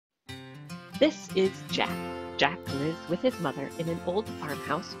This is Jack. Jack lives with his mother in an old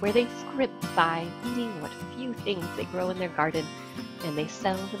farmhouse where they scrimp by eating what few things they grow in their garden, and they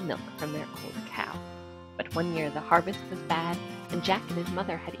sell the milk from their old cow. But one year the harvest was bad, and Jack and his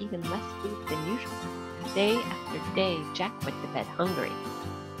mother had even less food than usual. Day after day, Jack went to bed hungry.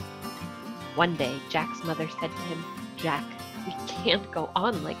 One day, Jack's mother said to him, "Jack, we can't go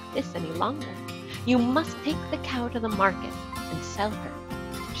on like this any longer. You must take the cow to the market and sell her.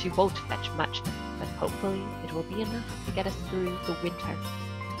 She won't fetch much, but hopefully it will be enough to get us through the winter.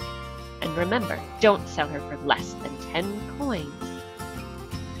 And remember, don't sell her for less than 10 coins."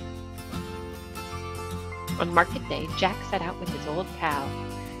 On market day, Jack set out with his old cow.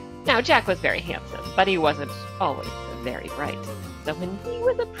 Now, Jack was very handsome, but he wasn't always very bright. So when he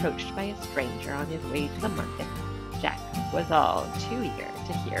was approached by a stranger on his way to the market, Jack was all too eager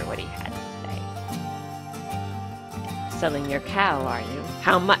to hear what he had to say. "Selling your cow, are you?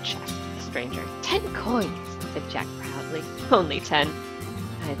 How much?" asked the stranger. 10 coins, said Jack proudly. "Only 10.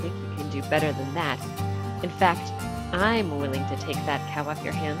 I think you can do better than that. In fact, I'm willing to take that cow off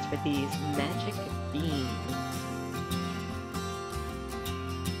your hands for these magic beans."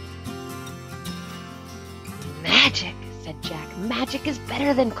 "Magic," said Jack. "Magic is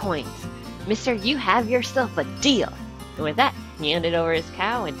better than coins. Mister, you have yourself a deal." And with that, he handed over his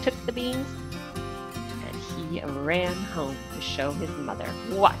cow and took the beans, and he ran home to show his mother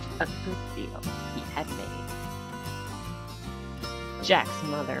what a good deal he had made. Jack's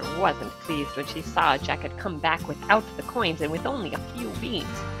mother wasn't pleased when she saw Jack had come back without the coins and with only a few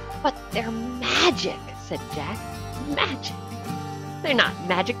beans. "But they're magic," said Jack. "Magic? They're not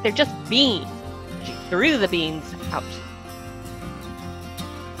magic, they're just beans." She threw the beans out.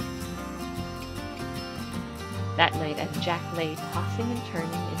 That night, as Jack lay tossing and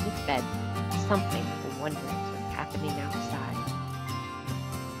turning in his bed, something wondrous was happening outside.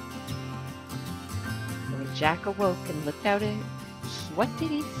 When Jack awoke and looked out, what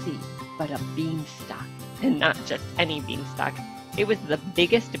did he see but a beanstalk? And not just any beanstalk. It was the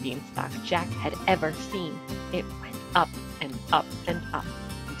biggest beanstalk Jack had ever seen. It went up and up and up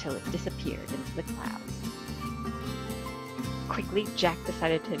until it disappeared into the clouds. Quickly, Jack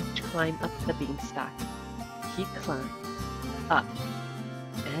decided to climb up the beanstalk. He climbed up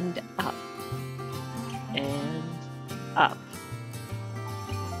and up and up.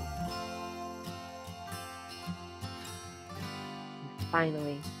 And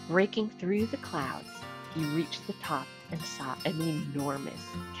finally, breaking through the clouds, he reached the top and saw an enormous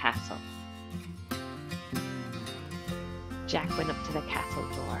castle. Jack went up to the castle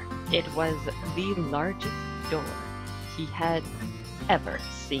door. It was the largest door he had ever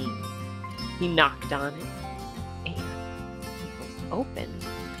seen. He knocked on it, and it was opened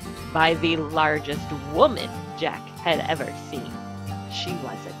by the largest woman Jack had ever seen. She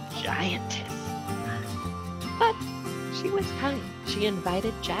was a giantess, but she was kind. She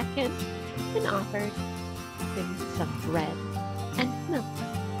invited Jack in and offered him some bread and milk.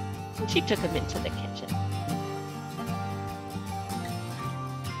 And she took him into the kitchen.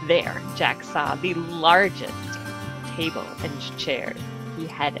 There, Jack saw the largest table and chairs he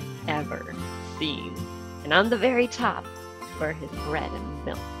had ever seen, and on the very top were his bread and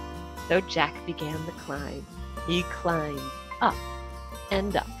milk. So Jack began the climb. He climbed up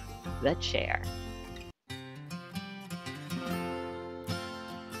and up the chair.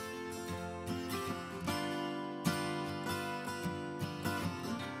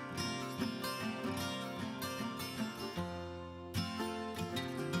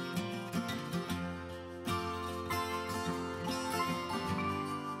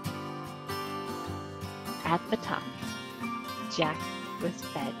 At the top, Jack was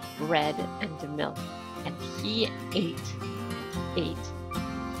fed bread and milk, and he ate,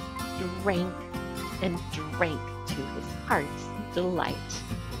 drank, and drank to his heart's delight.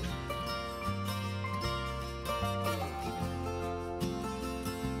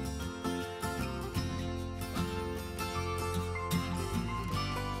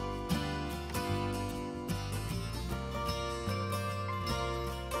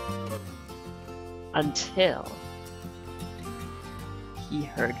 Until he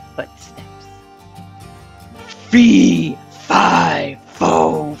heard footsteps. "Fee, fi,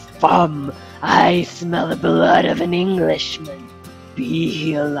 fo, fum, I smell the blood of an Englishman. Be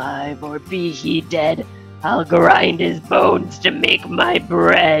he alive or be he dead, I'll grind his bones to make my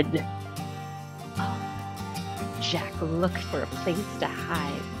bread." Jack looked for a place to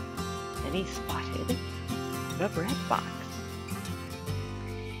hide, and he spotted the bread box.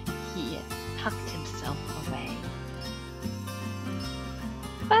 He tucked himself away.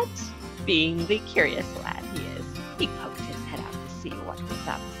 But, being the curious lad he is, he poked his head out to see what was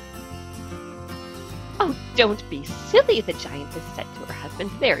up. "Oh, don't be silly," the giantess said to her husband.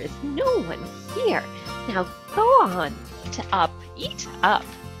 "There is no one here. Now go on, eat up, eat up."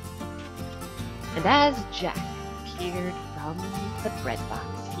 And as Jack peered from the bread box,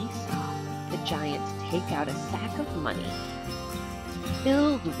 he saw the giant take out a sack of money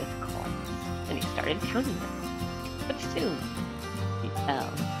filled with coins, and he started counting them. But soon he fell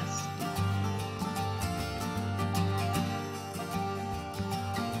asleep.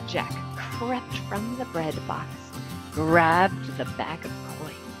 Jack crept from the bread box, grabbed the bag of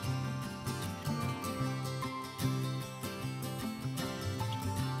coins,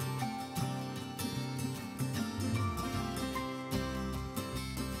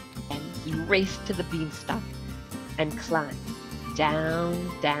 and he raced to the beanstalk and climbed down,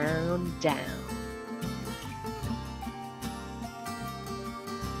 down, down,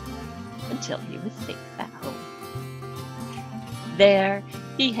 until he was safe at home. There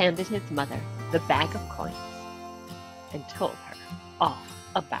he handed his mother the bag of coins and told her all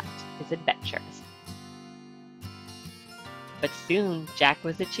about his adventures. But soon Jack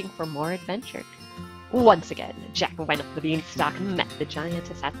was itching for more adventure. Once again, Jack went up the beanstalk, met the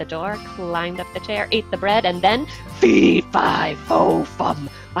giantess at the door, climbed up the chair, ate the bread, and then, "Fee-fi-fo-fum,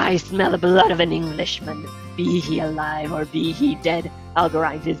 I smell the blood of an Englishman. Be he alive or be he dead, I'll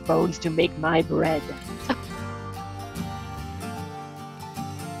grind his bones to make my bread."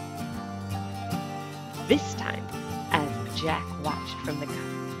 This time, as Jack watched from the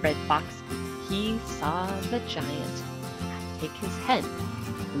bread box, he saw the giant take his hen.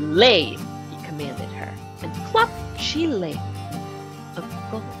 "Lay," he commanded her, and plop she lay, a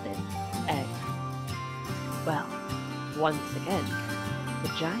golden egg. Well, once again, the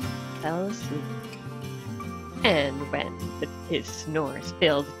giant fell asleep. And when his snores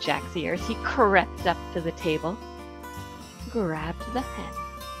filled Jack's ears, he crept up to the table, grabbed the hen,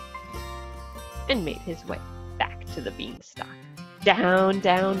 and made his way back to the beanstalk. Down,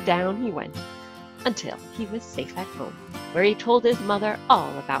 down, down he went, until he was safe at home, where he told his mother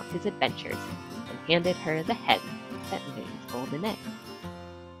all about his adventures and handed her the hen that laid his golden egg.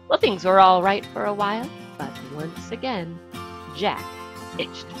 Well, things were all right for a while, but once again, Jack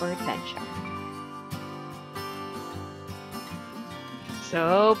itched for adventure.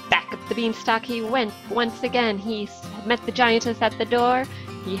 So back up the beanstalk he went once again. He met the giantess at the door.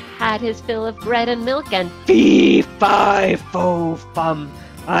 He had his fill of bread and milk, and "Fee-fi-fo-fum,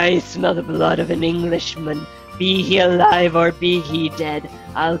 I smell the blood of an Englishman. Be he alive or be he dead,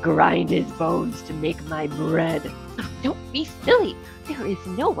 I'll grind his bones to make my bread." "Oh, don't be silly. There is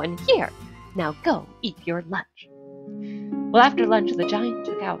no one here. Now go eat your lunch." Well, after lunch, the giant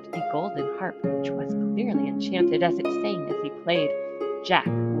took out a golden harp, which was clearly enchanted as it sang as he played. Jack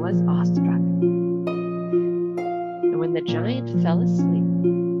was awestruck. And when the giant fell asleep,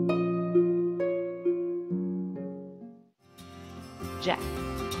 Jack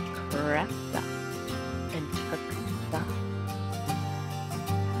crept up and took the harp.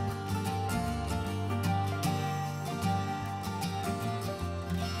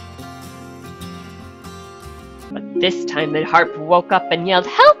 But this time the harp woke up and yelled,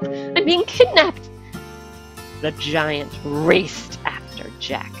 "Help! I'm being kidnapped!" The giant raced after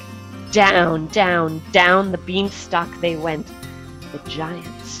Jack. Down, down, down the beanstalk they went, the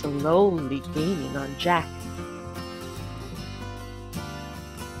giant slowly gaining on Jack.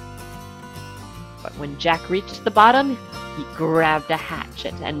 But when Jack reached the bottom, he grabbed a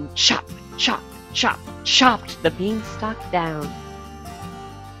hatchet and chop, chop, chop, chopped the beanstalk down.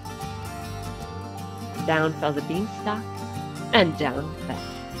 Down fell the beanstalk, and down fell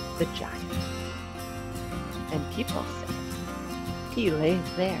the giant. And people say he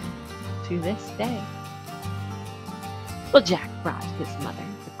lays there to this day. Well, Jack brought his mother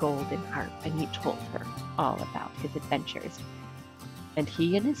the golden harp, and he told her all about his adventures. And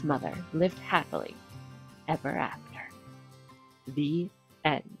he and his mother lived happily ever after. The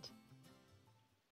end.